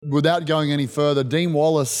without going any further, Dean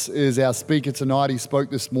Wallace is our speaker tonight. He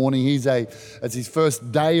spoke this morning. It's his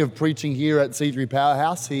first day of preaching here at C3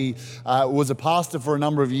 Powerhouse. He was a pastor for a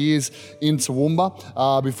number of years in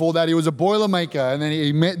Toowoomba. Before that, he was a boilermaker, and then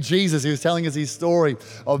he met Jesus. He was telling us his story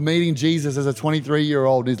of meeting Jesus as a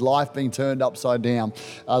 23-year-old, his life being turned upside down.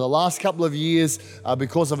 The last couple of years,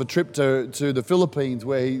 because of a trip to the Philippines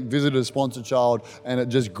where he visited a sponsor child and it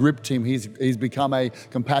just gripped him, he's become a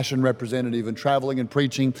compassion representative and traveling and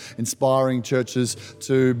preaching, inspiring churches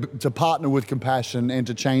to partner with compassion and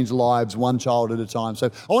to change lives one child at a time. So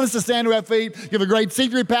I want us to stand to our feet, give a great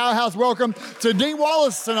C3 Powerhouse welcome to Dean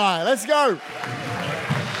Wallace tonight. Let's go.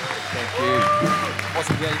 Thank you.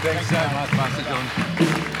 Awesome. Thanks so much, Pastor John.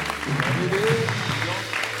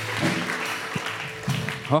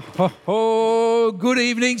 Good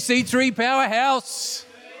evening, C3 Powerhouse.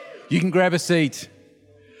 You can grab a seat.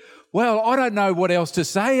 Well, I don't know what else to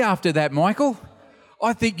say after that, Michael.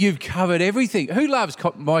 I think you've covered everything. Who loves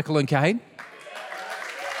Michael and Kane?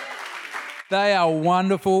 They are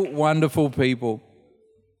wonderful, wonderful people.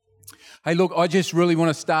 Hey, look, I just really want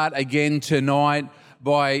to start again tonight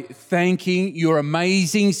by thanking your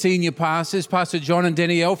amazing senior pastors, Pastor John and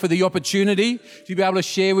Danielle, for the opportunity to be able to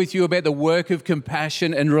share with you about the work of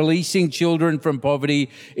compassion and releasing children from poverty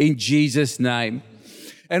in Jesus' name.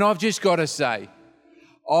 And I've just got to say,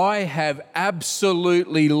 I have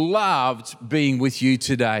absolutely loved being with you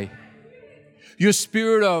today. Your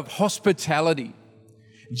spirit of hospitality,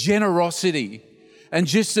 generosity, and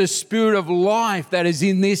just the spirit of life that is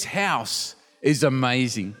in this house is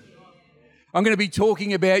amazing. I'm going to be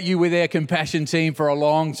talking about you with our compassion team for a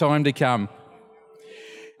long time to come.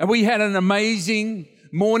 And we had an amazing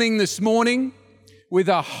morning this morning with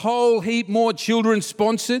a whole heap more children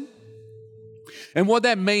sponsored. And what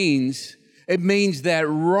that means, it means that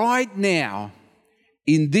right now,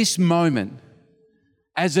 in this moment,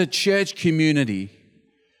 as a church community,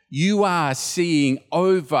 you are seeing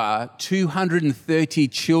over 230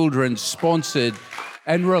 children sponsored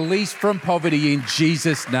and released from poverty in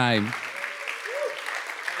Jesus' name.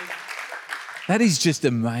 That is just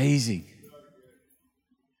amazing.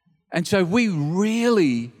 And so we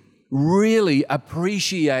really, really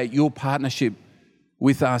appreciate your partnership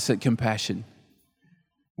with us at Compassion.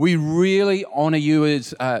 We really honour you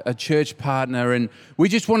as a church partner, and we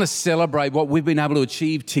just want to celebrate what we've been able to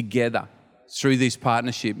achieve together through this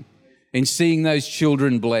partnership and seeing those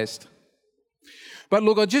children blessed. But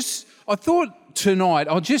look, I thought tonight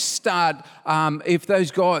I'll just start, if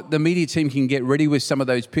the media team can get ready with some of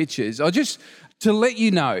those pictures, to let you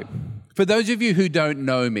know, for those of you who don't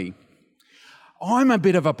know me, I'm a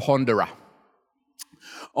bit of a ponderer.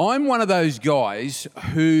 I'm one of those guys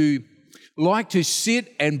who like to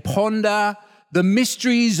sit and ponder the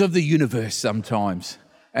mysteries of the universe sometimes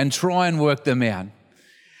and try and work them out.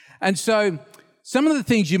 And so some of the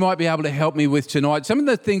things you might be able to help me with tonight, some of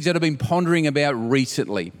the things that I've been pondering about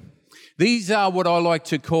recently, these are what I like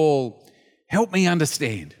to call help me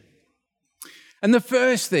understand. And the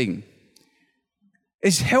first thing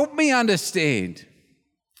is help me understand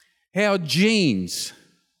how jeans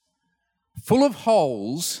full of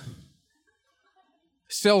holes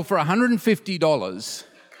sell for $150,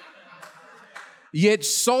 yet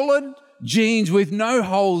solid jeans with no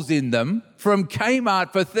holes in them from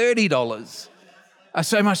Kmart for $30 are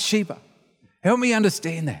so much cheaper. Help me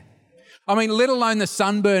understand that. I mean, let alone the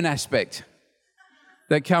sunburn aspect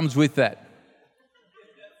that comes with that.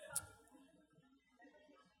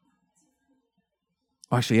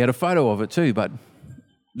 I actually had a photo of it too, but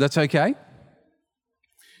that's okay.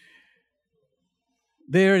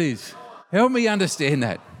 There it is. Help me understand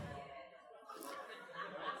that.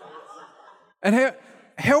 And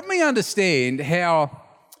help me understand how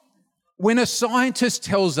when a scientist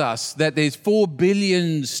tells us that there's 4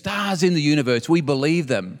 billion stars in the universe, we believe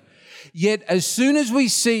them. Yet as soon as we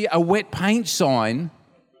see a wet paint sign,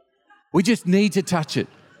 we just need to touch it.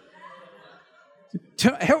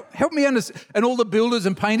 Help me understand. And all the builders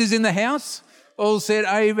and painters in the house all said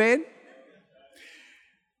amen.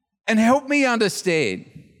 And help me understand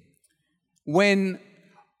when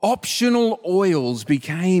optional oils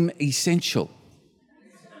became essential.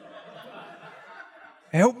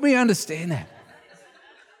 Help me understand that.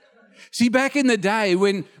 See, back in the day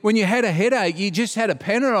when you had a headache, you just had a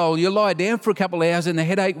Panadol, you lie down for a couple of hours and the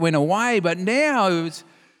headache went away. But now it's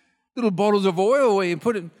little bottles of oil where you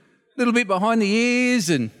put it a little bit behind the ears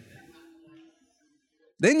and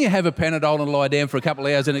then you have a Panadol and lie down for a couple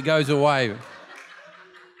of hours and it goes away.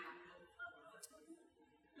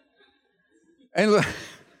 And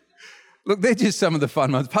look, they're just some of the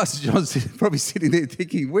fun ones. Pastor John's probably sitting there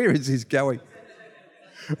thinking, where is this going?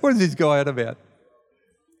 What is this guy on about?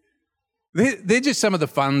 They're just some of the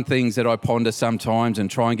fun things that I ponder sometimes and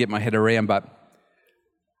try and get my head around, but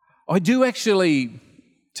I do actually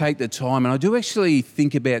take the time and I do actually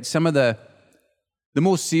think about some of the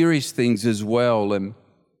more serious things as well. And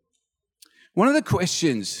one of the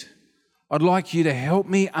questions I'd like you to help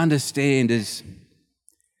me understand is,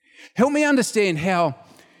 help me understand how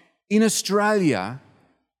in Australia,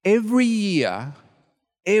 every year,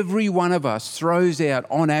 every one of us throws out,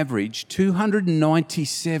 on average,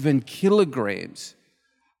 297 kilograms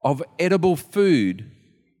of edible food.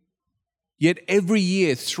 Yet every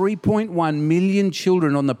year, 3.1 million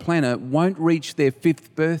children on the planet won't reach their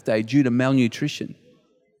 5th birthday due to malnutrition.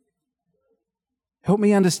 Help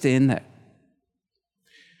me understand that.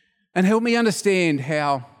 And help me understand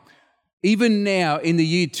how, even now in the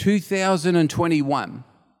year 2021,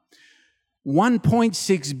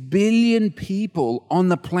 1.6 billion people on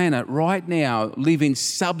the planet right now live in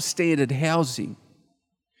substandard housing.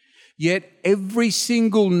 Yet every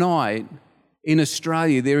single night in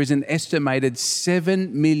Australia, there is an estimated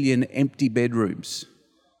 7 million empty bedrooms.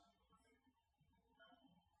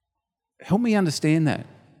 Help me understand that.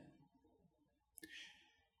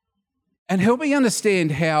 And help me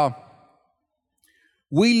understand how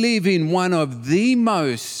we live in one of the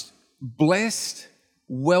most blessed,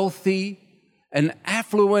 wealthy, and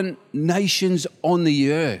affluent nations on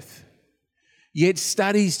the earth. Yet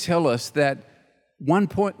studies tell us that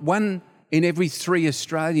 1 in every 3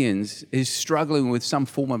 Australians is struggling with some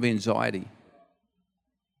form of anxiety.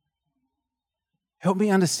 Help me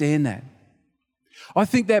understand that. I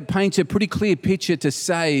think that paints a pretty clear picture to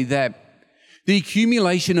say that the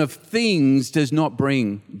accumulation of things does not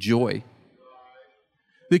bring joy.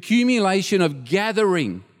 The accumulation of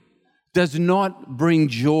gathering does not bring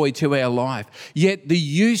joy to our life. Yet the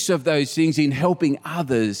use of those things in helping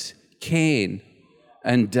others can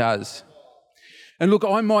and does. And look,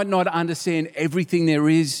 I might not understand everything there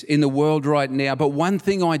is in the world right now, but one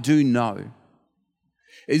thing I do know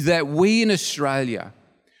is that we in Australia,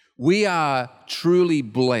 we are truly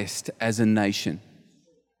blessed as a nation.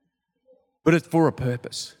 But it's for a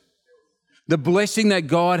purpose. The blessing that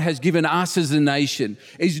God has given us as a nation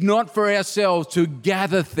is not for ourselves to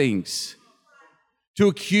gather things, to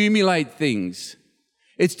accumulate things.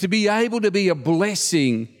 It's to be able to be a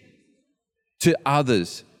blessing to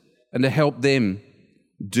others and to help them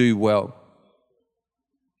do well.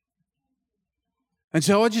 And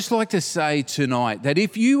so I'd just like to say tonight that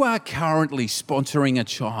if you are currently sponsoring a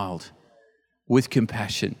child with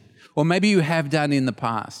compassion, or maybe you have done in the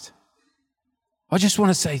past, I just want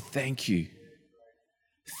to say thank you.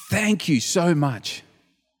 Thank you so much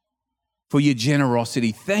for your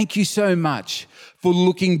generosity. Thank you so much for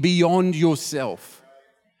looking beyond yourself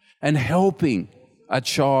and helping a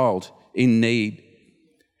child in need,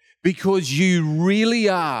 because you really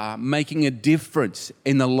are making a difference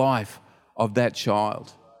in the life of that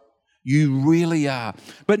child. You really are.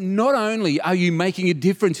 But not only are you making a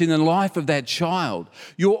difference in the life of that child,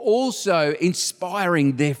 you're also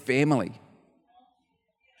inspiring their family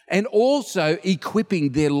and also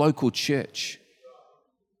equipping their local church,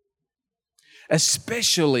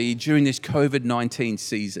 especially during this COVID-19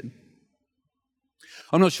 season.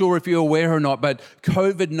 I'm not sure if you're aware or not, but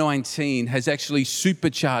COVID-19 has actually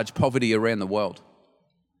supercharged poverty around the world.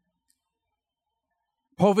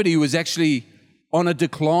 Poverty was actually on a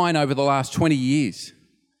decline over the last 20 years.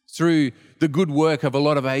 Through the good work of a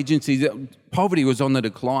lot of agencies, poverty was on the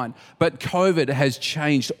decline. But COVID has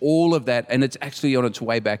changed all of that, and it's actually on its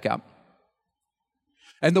way back up.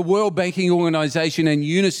 And the World Banking Organization and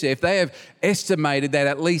UNICEF, they have estimated that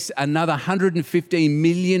at least another 115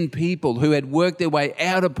 million people who had worked their way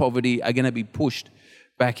out of poverty are going to be pushed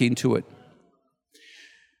back into it.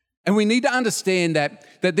 And we need to understand that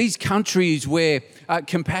these countries where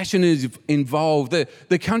compassion is involved,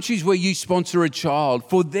 the countries where you sponsor a child,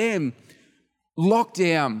 for them,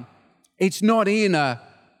 lockdown, it's not in a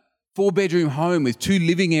 4-bedroom home with 2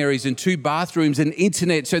 living areas and 2 bathrooms and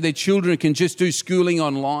internet so their children can just do schooling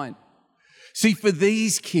online. See, for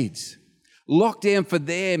these kids, lockdown for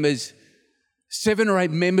them is 7 or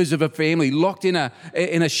 8 members of a family locked in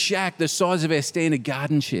a shack the size of our standard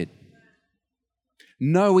garden shed.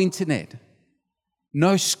 No internet,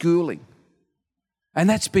 no schooling. And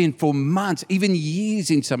that's been for months, even years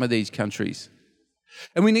in some of these countries.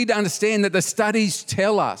 And we need to understand that the studies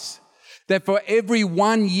tell us that for every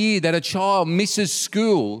 1 year that a child misses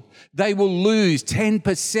school, they will lose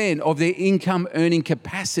 10% of their income earning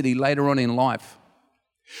capacity later on in life.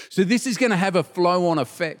 So this is going to have a flow-on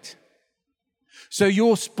effect. So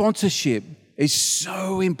your sponsorship is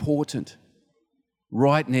so important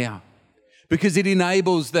right now, because it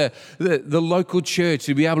enables the local church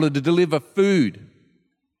to be able to deliver food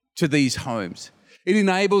to these homes. It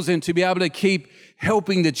enables them to be able to keep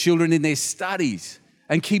helping the children in their studies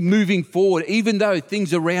and keep moving forward, even though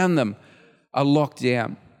things around them are locked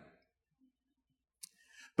down.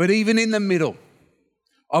 But even in the middle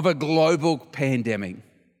of a global pandemic,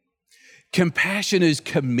 Compassion is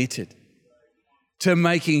committed to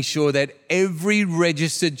making sure that every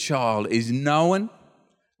registered child is known,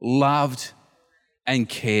 loved, and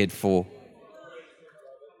cared for.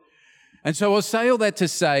 And so I'll say all that to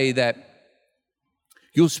say that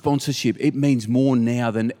your sponsorship, it means more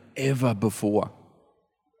now than ever before.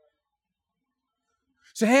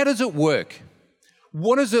 So how does it work?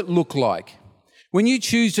 What does it look like? When you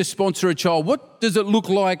choose to sponsor a child, what does it look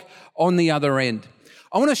like on the other end?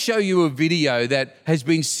 I want to show you a video that has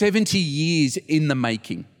been 70 years in the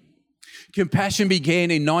making. Compassion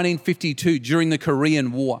began in 1952 during the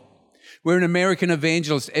Korean War, where an American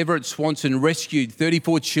evangelist, Everett Swanson, rescued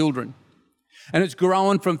 34 children. And it's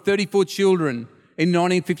grown from 34 children in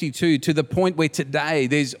 1952 to the point where today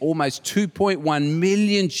there's almost 2.1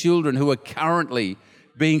 million children who are currently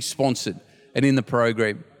being sponsored and in the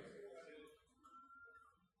program.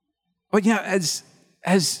 But you know,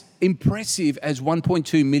 as impressive as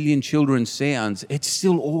 1.2 million children sounds, it's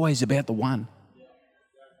still always about the one.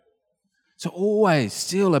 So always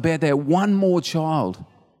still about that one more child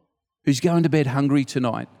who's going to bed hungry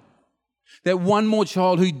tonight. That one more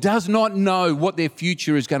child who does not know what their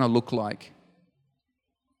future is going to look like.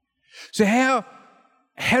 So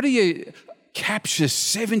how do you capture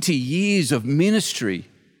 70 years of ministry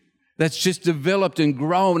that's just developed and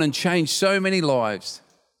grown and changed so many lives?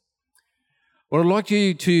 Well, I'd like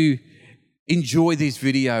you to enjoy this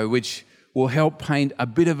video, which will help paint a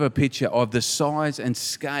bit of a picture of the size and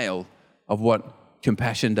scale of what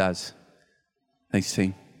Compassion does. Thanks,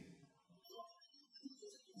 team.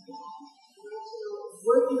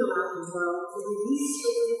 Working around the world to release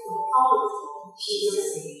children from poverty in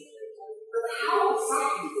Jesus' name. But how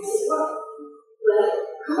exactly does it work? Well,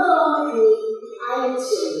 come along with me, I will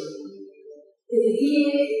show you. In the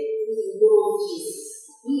beginning, we were born of Jesus.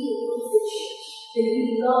 We belong to the church, and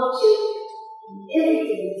we love children.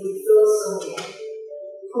 Everything will flow somewhere.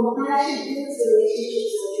 Compassion builds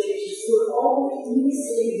relationships with churches who are always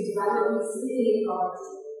ministering to families living in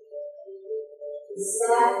poverty. The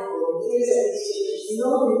staff and volunteers at these churches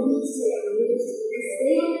know the needs of their community because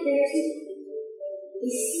they are there too.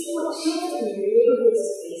 They see what children in their neighborhoods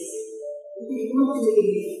are facing, and they want to make a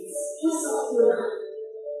difference, just like you and I.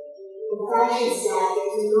 Compassion staff get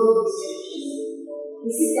to know these churches. We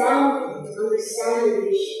sit down with them to understand their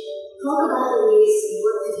vision, talk about the ways they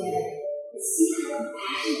work together, and see how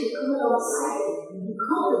compassion can come alongside them and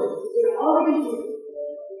complement what they're already doing.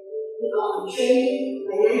 We offer training,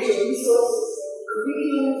 financial resources,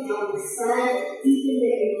 curriculum to help expand and deepen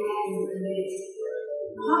their impact in the community.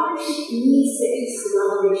 Partnership needs to use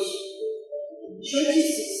collaboration. Churches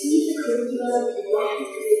receive the curriculum adapted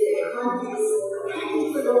to fit their context, accounting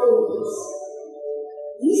for local needs.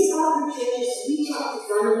 These partner churches reach out to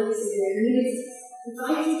families in their communities,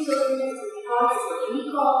 inviting children to be part of what we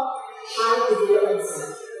call Child Development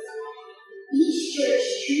Center. Each church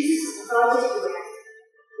chooses a project director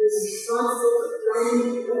who is responsible for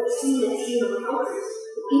planning and overseeing a team of helpers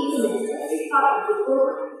to implement every part of the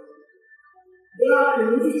program. They are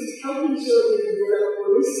committed to helping children develop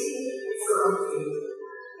holistically and scientifically.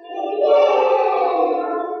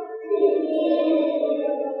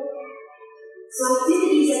 So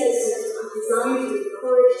activities at the center are designed to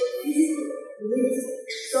encourage physical, mental,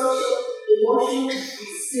 social, emotional, and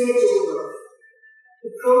spiritual growth.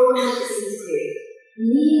 The program is integrated,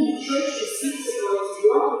 meaning the church receives support to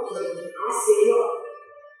walk with children as they grow.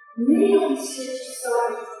 Many of these churches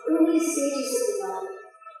start at the earliest stages of development,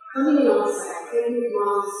 coming alongside pregnant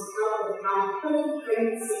moms to help them have healthy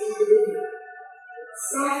pregnancy and delivery.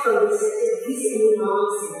 Staff from the center visit new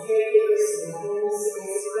moms and caregivers in their homes to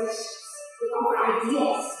answer questions. We offer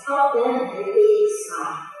ideas to help them in their daily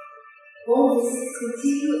style. Home visits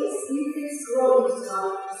continue as infants grow into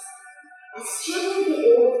toddlers. As children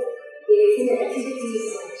get older, they attend activities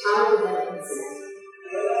at the Child Development Center.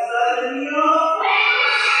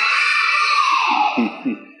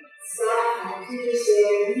 Staff and tutors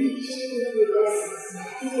there lead children through lessons and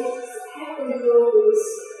activities that help them grow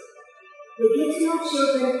holistically. They get to know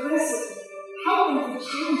children personally, help them through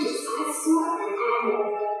challenges at school and at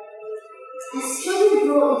home. As children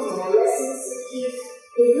grow into adolescence and youth,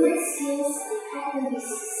 they learn skills that help them be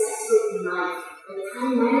successful in life, like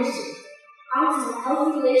time management, how to have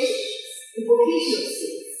healthy relationships, and vocational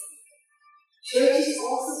skills. Churches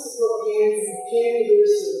also support parents and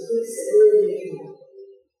caregivers to improve stability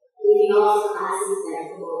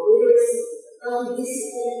developing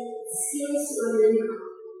discipline, and skills to earn an income.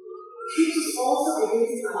 Churches also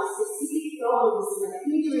identify specific problems that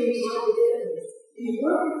appear to impact the families and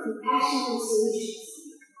work with compassion and solutions,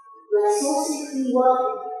 like sourcing clean water,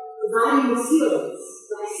 providing materials,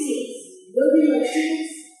 vaccines, building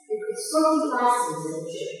latrines, and constructing classrooms in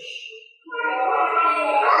the church.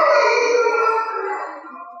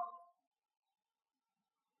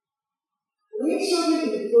 When children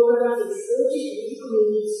in the program face urgent medical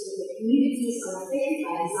needs when the communities are affected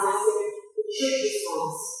by disaster, the church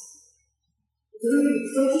responds. During the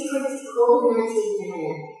 2020 COVID-19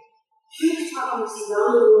 pandemic, church partners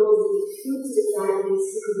around the world delivered food to the families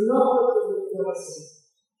who could not work with the poverty.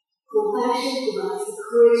 Compassion provides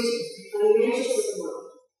encouragement and financial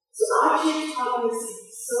support, so our church partners can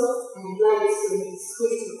be salt and light during these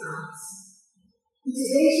critical times.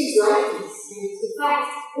 Motivations like this, and in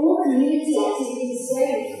fact, all community activities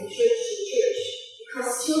vary from church to church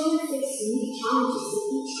because children face unique challenges in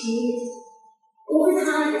each community. Over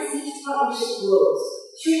time, as each partnership grows,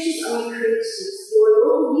 churches are encouraged to explore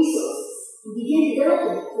local resources and begin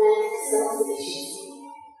developing plans for self-sufficiency.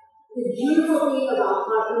 The beautiful thing about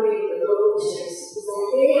partnering with the local church is that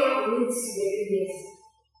they have roots to their community.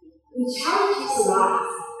 When challenges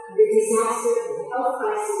arise, the disaster or the health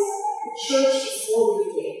crisis, the church is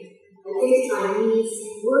already there, identifying needs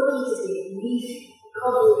and working to bring relief,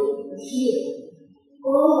 recovery, and healing,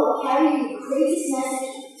 all while carrying the greatest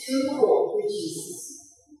message through the world with Jesus.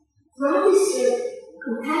 Throughout this journey,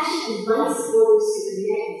 compassion invites others to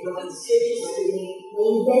connect with what these churches are doing by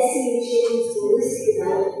investing in children's holistic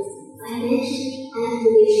development, financially and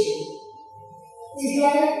relationally.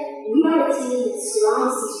 Together, we are a team that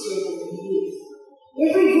surrounds these children and youth.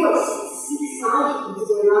 Every voice that speaks life into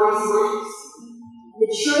their lives matters. The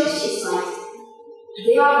church is light.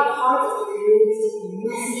 They are the heart of the community and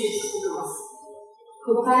messengers of the gospel.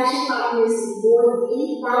 Compassion partners in more than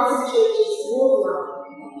 8,000 churches worldwide.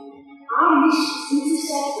 Our mission is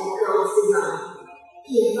intersect by God's design.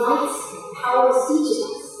 He invites and empowers each of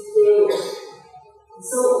us in their work. And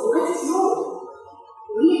so, let us know.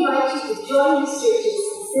 We invite you to join these churches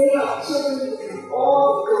and save our children to become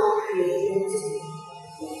all that God created them to be.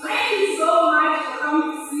 Thank you so much for coming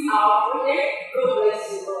to see our project. God bless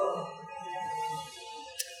you all.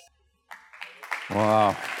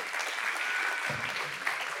 Wow.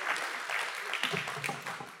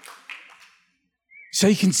 So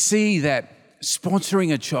you can see that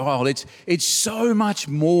sponsoring a child, it's so much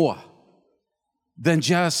more than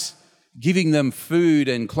just giving them food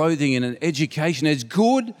and clothing and an education. As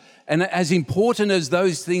good and as important as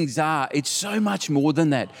those things are, it's so much more than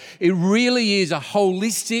that. It really is a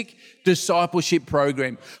holistic discipleship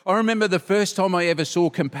program. I remember the first time I ever saw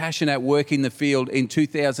Compassion at work in the field in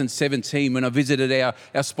 2017 when I visited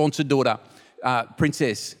our sponsored daughter,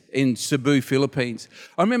 Princess, in Cebu, Philippines.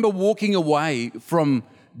 I remember walking away from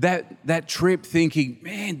that trip thinking,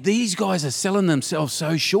 man, these guys are selling themselves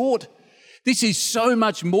so short. This is so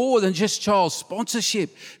much more than just child sponsorship.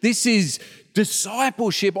 This is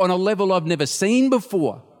discipleship on a level I've never seen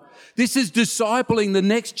before. This is discipling the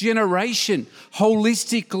next generation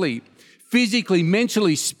holistically, physically,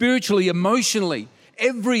 mentally, spiritually, emotionally.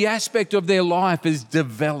 Every aspect of their life is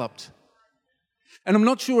developed. And I'm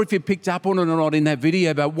not sure if you picked up on it or not in that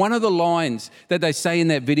video, but one of the lines that they say in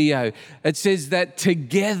that video, it says that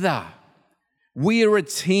together we are a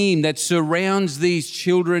team that surrounds these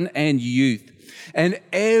children and youth, and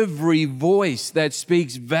every voice that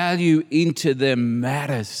speaks value into them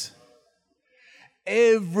matters.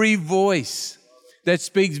 Every voice that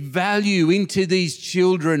speaks value into these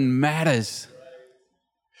children matters.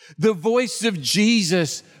 The voice of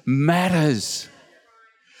Jesus matters.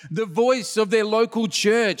 The voice of their local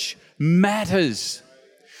church matters.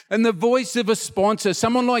 And the voice of a sponsor,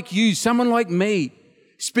 someone like you, someone like me,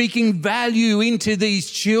 speaking value into these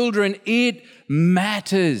children, it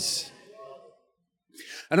matters.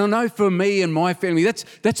 And I know for me and my family,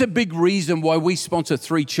 that's a big reason why we sponsor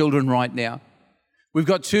 3 children right now. We've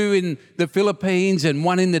got 2 in the Philippines and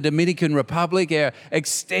 1 in the Dominican Republic, our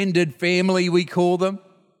extended family, we call them.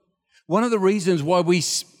 One of the reasons why we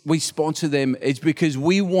sponsor them is because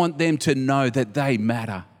we want them to know that they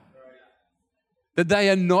matter, that they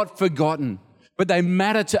are not forgotten, but they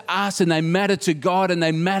matter to us and they matter to God and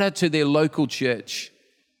they matter to their local church.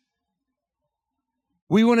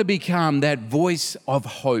 We want to become that voice of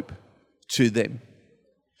hope to them.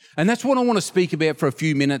 And that's what I want to speak about for a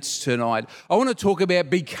few minutes tonight. I want to talk about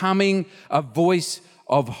becoming a voice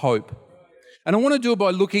of hope. And I want to do it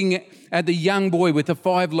by looking at the young boy with the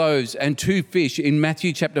 5 loaves and 2 fish in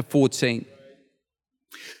Matthew chapter 14.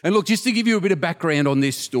 And look, just to give you a bit of background on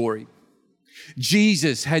this story.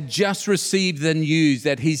 Jesus had just received the news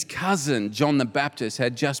that his cousin, John the Baptist,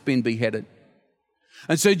 had just been beheaded.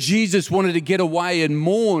 And so Jesus wanted to get away and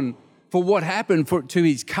mourn for what happened to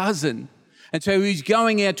his cousin. And so he's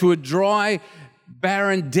going out to a dry,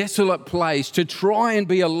 barren, desolate place to try and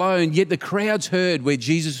be alone. Yet the crowds heard where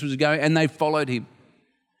Jesus was going and they followed him.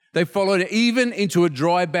 They followed him even into a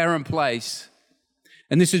dry, barren place.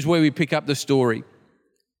 And this is where we pick up the story.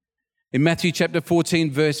 In Matthew chapter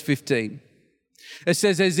 14, verse 15, it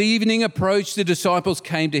says, as evening approached, the disciples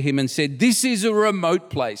came to him and said, this is a remote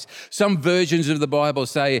place. Some versions of the Bible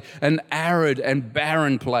say an arid and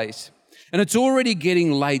barren place. And it's already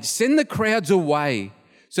getting late. Send the crowds away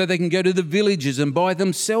so they can go to the villages and buy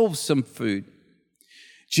themselves some food.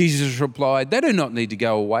 Jesus replied, they do not need to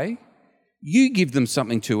go away. You give them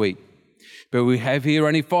something to eat. But we have here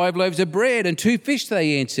only 5 loaves of bread and 2 fish,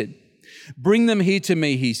 they answered. Bring them here to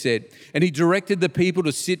me, he said. And he directed the people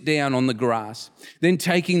to sit down on the grass. Then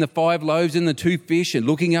taking the 5 loaves and the 2 fish and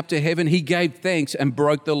looking up to heaven, he gave thanks and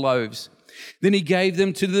broke the loaves. Then he gave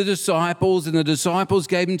them to the disciples, and the disciples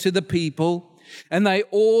gave them to the people, and they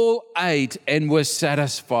all ate and were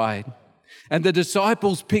satisfied. And the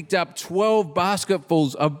disciples picked up 12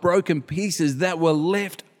 basketfuls of broken pieces that were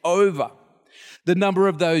left over. The number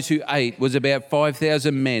of those who ate was about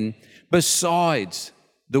 5,000 men, besides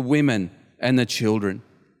the women and the children.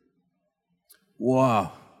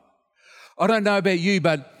 Wow. I don't know about you,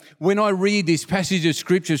 but when I read this passage of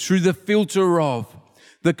scripture through the filter of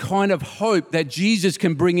the kind of hope that Jesus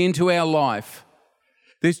can bring into our life,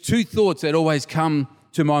 there's 2 thoughts that always come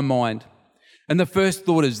to my mind. And the first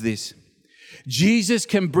thought is this: Jesus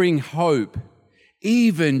can bring hope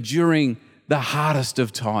even during the hardest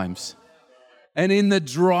of times and in the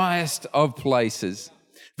driest of places.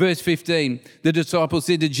 Verse 15, the disciples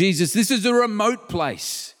said to Jesus, this is a remote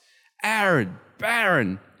place, arid,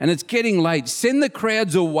 barren, and it's getting late. Send the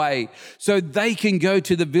crowds away so they can go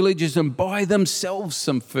to the villages and buy themselves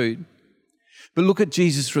some food. But look at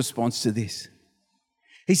Jesus' response to this.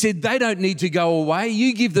 He said, they don't need to go away.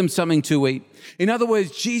 You give them something to eat. In other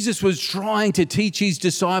words, Jesus was trying to teach his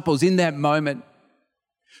disciples in that moment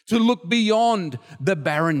to look beyond the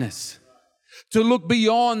barrenness, to look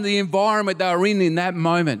beyond the environment they were in that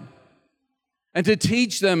moment, and to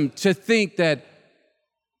teach them to think that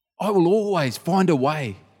I will always find a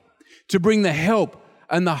way to bring the help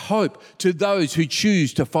and the hope to those who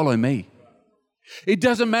choose to follow me. It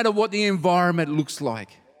doesn't matter what the environment looks like.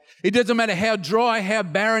 It doesn't matter how dry, how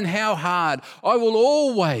barren, how hard. I will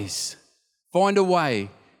always find a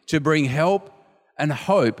way to bring help and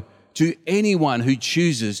hope to anyone who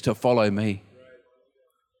chooses to follow me.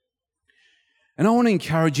 And I want to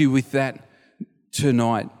encourage you with that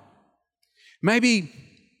tonight. Maybe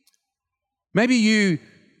you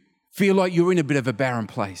feel like you're in a bit of a barren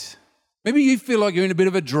place. Maybe you feel like you're in a bit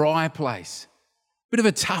of a dry place, a bit of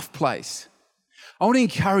a tough place. I want to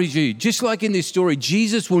encourage you, just like in this story,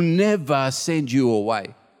 Jesus will never send you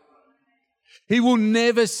away. He will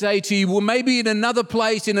never say to you, well, maybe in another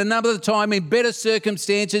place, in another time, in better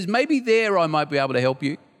circumstances, maybe there I might be able to help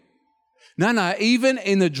you. No, even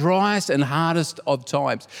in the driest and hardest of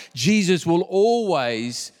times, Jesus will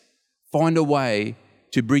always find a way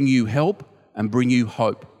to bring you help and bring you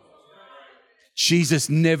hope. Jesus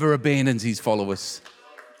never abandons his followers.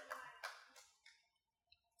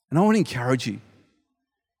 And I want to encourage you.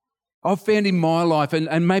 I've found in my life,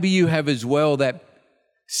 and maybe you have as well, that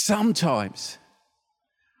sometimes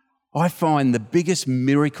I find the biggest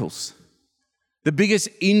miracles, the biggest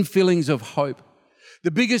infillings of hope, the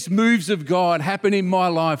biggest moves of God happen in my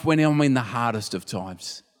life when I'm in the hardest of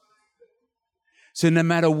times. So no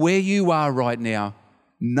matter where you are right now,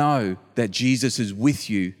 know that Jesus is with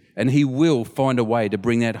you and he will find a way to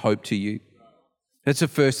bring that hope to you. That's the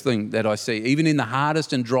first thing that I see. Even in the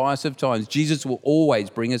hardest and driest of times, Jesus will always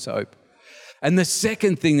bring us hope. And the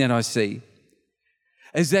second thing that I see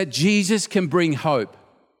is that Jesus can bring hope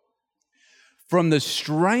from the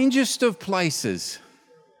strangest of places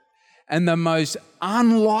and the most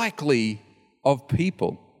unlikely of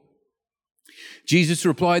people. Jesus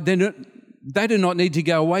replied, they do not need to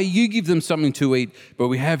go away. You give them something to eat. But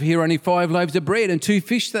we have here only 5 loaves of bread and 2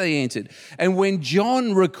 fish, they answered. And when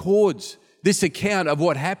John records this account of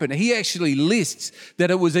what happened, he actually lists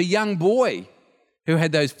that it was a young boy who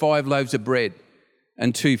had those 5 loaves of bread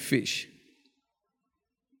and 2 fish.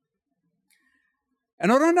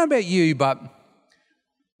 And I don't know about you, but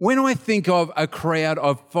when I think of a crowd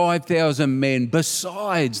of 5,000 men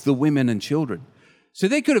besides the women and children, so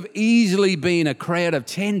there could have easily been a crowd of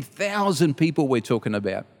 10,000 people we're talking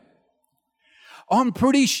about. I'm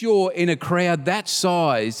pretty sure in a crowd that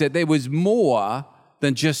size that there was more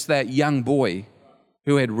than just that young boy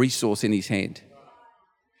who had resource in his hand.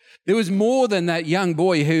 There was more than that young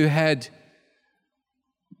boy who had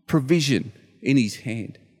provision in his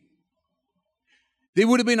hand. There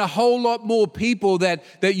would have been a whole lot more people that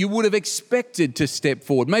you would have expected to step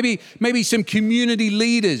forward. Maybe some community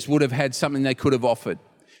leaders would have had something they could have offered.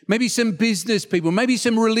 Maybe some business people, maybe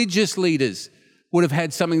some religious leaders would have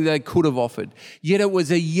had something they could have offered. Yet it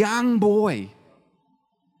was a young boy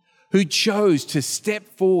who chose to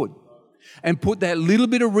step forward and put that little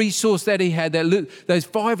bit of resource that he had, those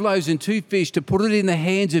 5 loaves and 2 fish, to put it in the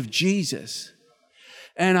hands of Jesus.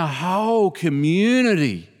 And a whole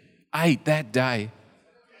community ate that day.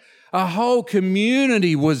 A whole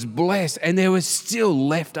community was blessed, and there were still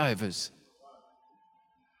leftovers.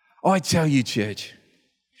 I tell you, church,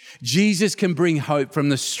 Jesus can bring hope from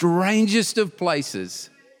the strangest of places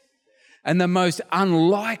and the most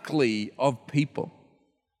unlikely of people.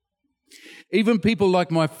 Even people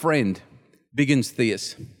like my friend, Biggins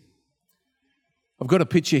Theus. I've got a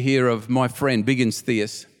picture here of my friend, Biggins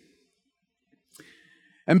Theus.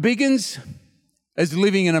 And Biggins is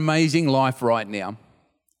living an amazing life right now.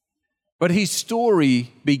 But his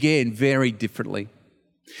story began very differently.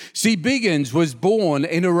 See, Biggins was born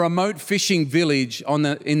in a remote fishing village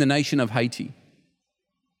in the nation of Haiti.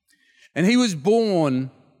 And he was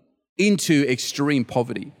born into extreme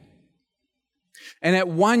poverty. And at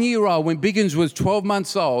 1 year old, when Biggins was 12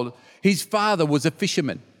 months old, his father was a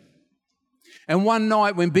fisherman. And one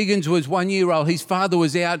night when Biggins was 1 year old, his father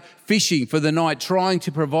was out fishing for the night, trying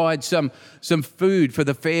to provide some food for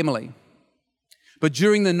the family. But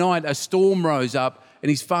during the night, a storm rose up and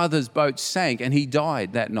his father's boat sank and he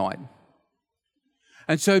died that night.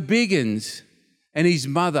 And so Biggins and his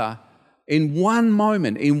mother, in one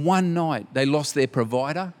moment, in one night, they lost their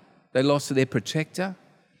provider, they lost their protector,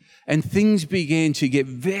 and things began to get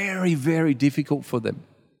very, very difficult for them.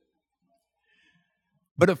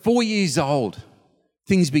 But at 4 years old,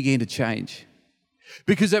 things began to change.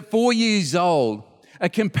 Because at 4 years old, a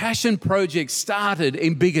compassion project started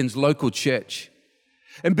in Biggins' local church.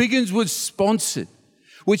 And Biggins was sponsored,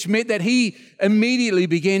 which meant that he immediately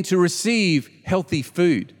began to receive healthy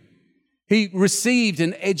food. He received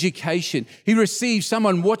an education. He received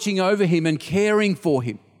someone watching over him and caring for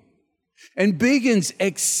him. And Biggins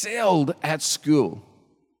excelled at school.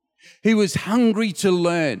 He was hungry to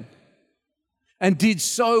learn and did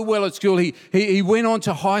so well at school. He went on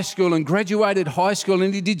to high school and graduated high school,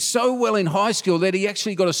 and he did so well in high school that he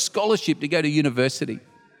actually got a scholarship to go to university.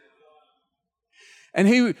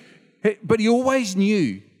 But he always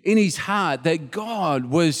knew in his heart that God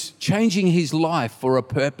was changing his life for a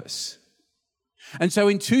purpose. And so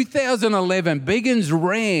in 2011, Biggins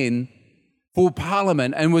ran for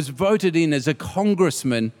Parliament and was voted in as a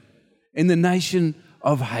congressman in the nation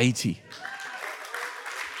of Haiti.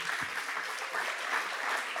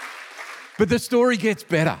 But the story gets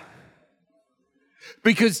better.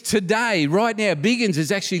 Because today, right now, Biggins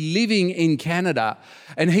is actually living in Canada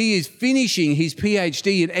and he is finishing his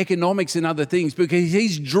PhD in economics and other things, because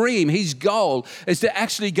his dream, his goal is to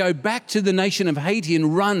actually go back to the nation of Haiti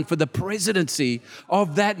and run for the presidency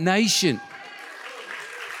of that nation.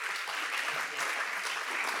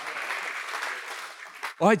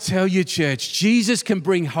 I tell you, church, Jesus can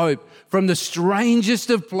bring hope from the strangest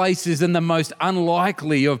of places and the most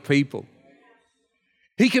unlikely of people.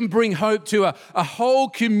 He can bring hope to a whole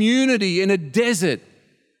community in a desert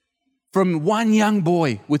from one young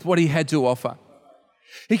boy with what he had to offer.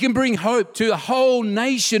 He can bring hope to a whole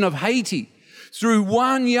nation of Haiti through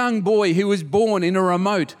one young boy who was born in a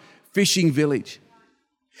remote fishing village.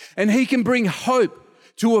 And he can bring hope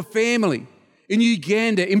to a family in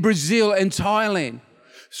Uganda, in Brazil and Thailand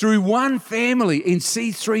through one family in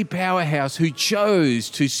C3 Powerhouse who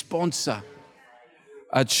chose to sponsor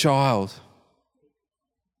a child.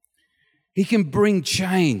 He can bring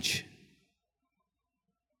change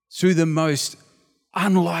through the most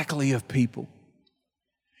unlikely of people.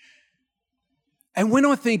 And when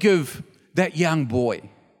I think of that young boy,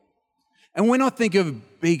 and when I think of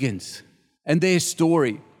Biggins and their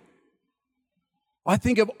story, I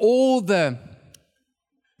think of all the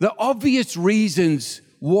obvious reasons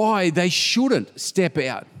why they shouldn't step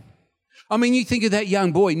out. I mean, you think of that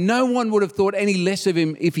young boy, no one would have thought any less of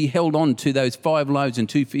him if he held on to those 5 loaves and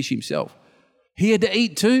 2 fish himself. He had to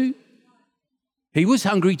eat too. He was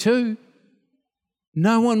hungry too.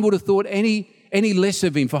 No one would have thought any less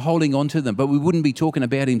of him for holding on to them, but we wouldn't be talking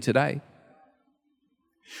about him today.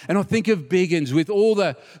 And I think of Biggins with all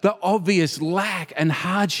the obvious lack and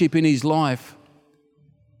hardship in his life.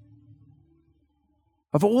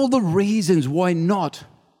 Of all the reasons why not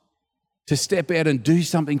to step out and do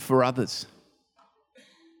something for others.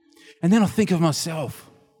 And then I think of myself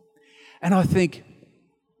and I think,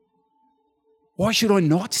 why should I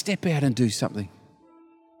not step out and do something?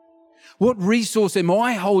 What resource am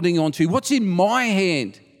I holding on to? What's in my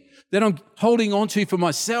hand that I'm holding on to for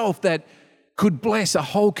myself that could bless a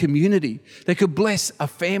whole community, that could bless a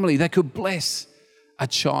family, that could bless a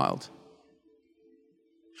child?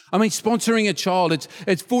 I mean, sponsoring a child, it's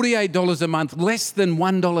 $48 a month, less than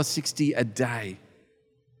 $1.60 a day.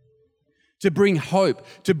 To bring hope,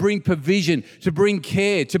 to bring provision, to bring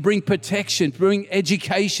care, to bring protection, to bring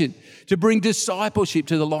education, to bring discipleship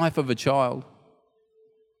to the life of a child.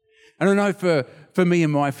 And I know for me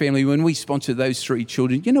and my family, when we sponsor those 3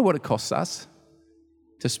 children, you know what it costs us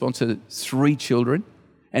to sponsor 3 children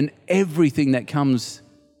and everything that comes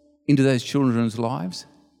into those children's lives?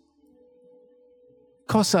 It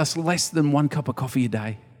costs us less than 1 cup of coffee a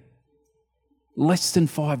day. Less than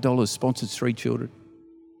 $5 sponsored 3 children.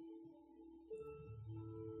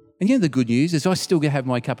 And you know the good news is I still have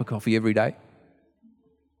my cup of coffee every day.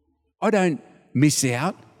 I don't miss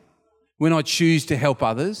out when I choose to help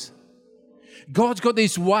others. God's got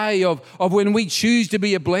this way of when we choose to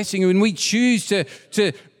be a blessing, when we choose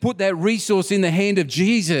to put that resource in the hand of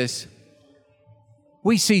Jesus,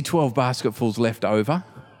 we see 12 basketfuls left over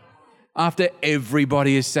after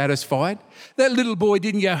everybody is satisfied. That little boy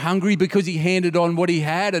didn't go hungry because he handed on what he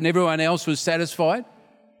had and everyone else was satisfied.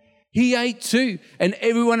 He ate too, and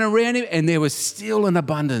everyone around him, and there was still an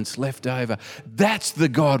abundance left over. That's the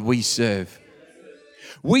God we serve.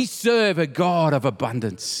 We serve a God of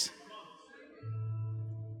abundance.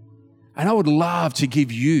 And I would love to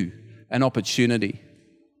give you an opportunity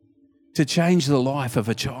to change the life of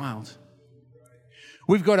a child.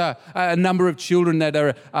 We've got a number of children that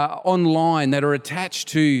are online that are attached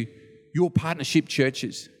to your partnership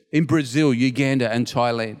churches in Brazil, Uganda, and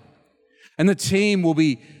Thailand. And the team will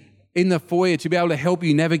be in the foyer to be able to help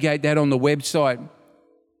you navigate that on the website.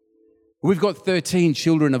 We've got 13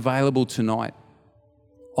 children available tonight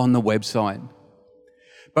on the website.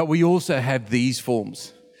 But we also have these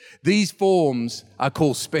forms. These forms are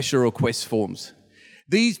called special request forms.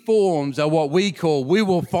 These forms are what we call "we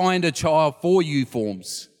will find a child for you"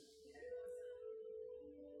 forms.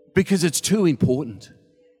 Because it's too important.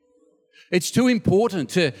 It's too important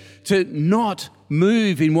to not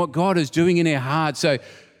move in what God is doing in our hearts. So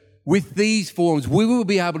with these forms, we will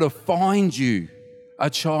be able to find you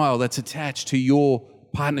a child that's attached to your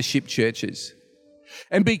partnership churches.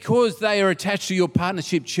 And because they are attached to your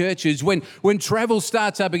partnership churches, when travel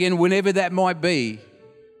starts up again, whenever that might be,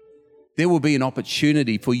 there will be an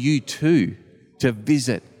opportunity for you too to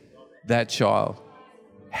visit that child.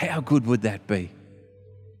 How good would that be?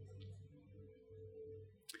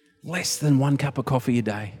 Less than 1 cup of coffee a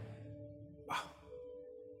day.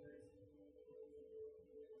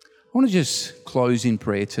 I want to just close in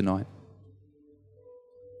prayer tonight.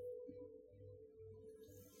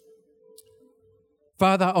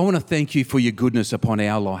 Father, I want to thank you for your goodness upon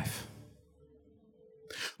our life.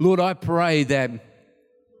 Lord, I pray that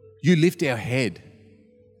you lift our head.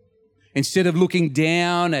 Instead of looking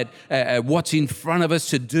down at what's in front of us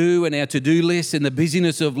to do and our to-do list and the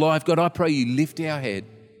busyness of life, God, I pray you lift our head.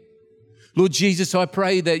 Lord Jesus, I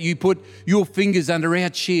pray that you put your fingers under our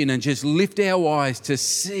chin and just lift our eyes to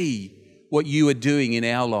see what you are doing in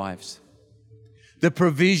our lives. The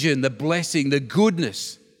provision, the blessing, the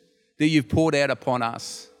goodness that you've poured out upon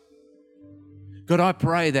us. God, I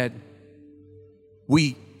pray that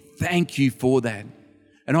we thank you for that.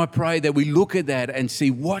 And I pray that we look at that and see,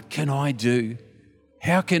 what can I do?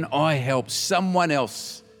 How can I help someone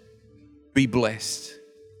else be blessed?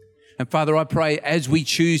 And Father, I pray as we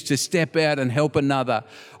choose to step out and help another,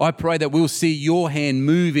 I pray that we'll see your hand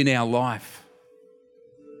move in our life.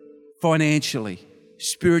 Financially,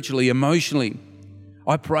 spiritually, emotionally.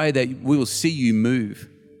 I pray that we will see you move.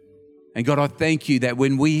 And God, I thank you that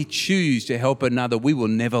when we choose to help another, we will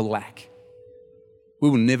never lack. We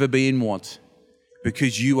will never be in want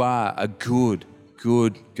because you are a good,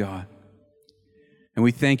 good God. And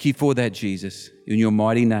we thank you for that, Jesus, in your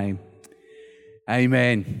mighty name.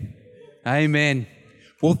 Amen. Amen.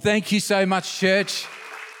 Well, thank you so much, church.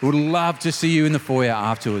 We'd love to see you in the foyer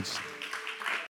afterwards.